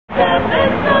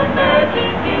There's some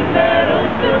magic in that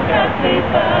old silk hat they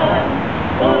found.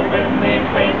 For when they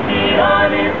placed it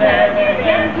on his head,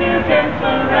 began to dance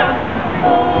around.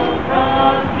 Old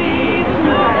Frosty the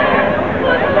Snowman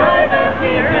was alive as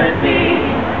he could be.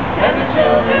 And the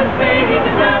children sang and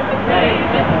laughed and played,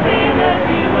 just the same as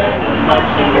he went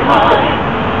marching behind.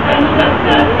 And left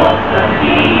that folks are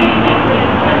eating with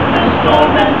the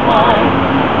storm and wine.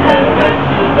 And went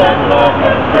to that Lord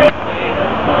that prayed the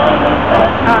son of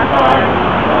that time.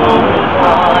 Oh, was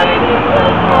riding the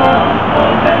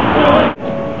comfort and joy.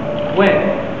 When,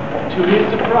 to his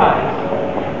surprise,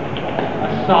 a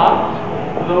soft,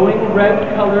 glowing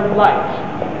red-colored light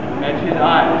met his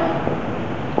eyes.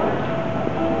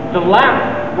 The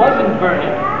lamp wasn't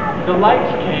burning, the light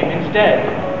came instead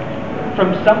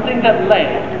from something that lay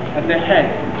at the head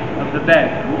of the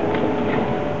bed.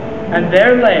 And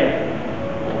there lay,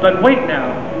 but wait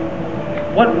now,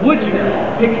 what would you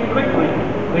pick quickly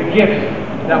the gifts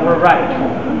that were right?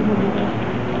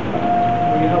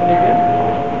 Will you help me again?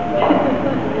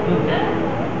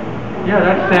 Yeah,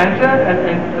 that's Santa, and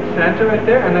that's Santa right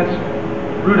there, and that's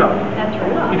Rudolph. That's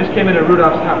Rudolph. He just came into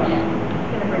Rudolph's house.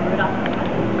 Gonna bring Rudolph.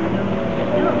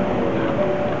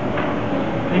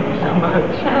 Thank you so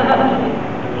much.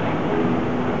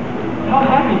 How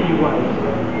happy he was.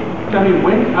 So he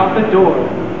went out the door.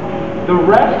 The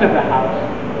rest of the house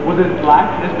was as black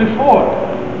as before.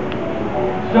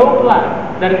 So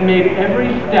black that it made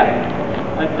every step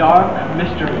a dark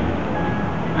mystery.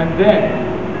 And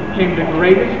then came the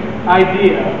greatest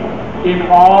idea in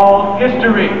all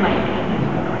history.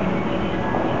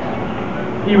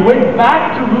 He went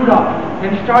back to Rudolph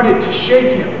and started to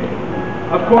shake him.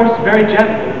 Of course, very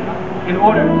gently, in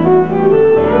order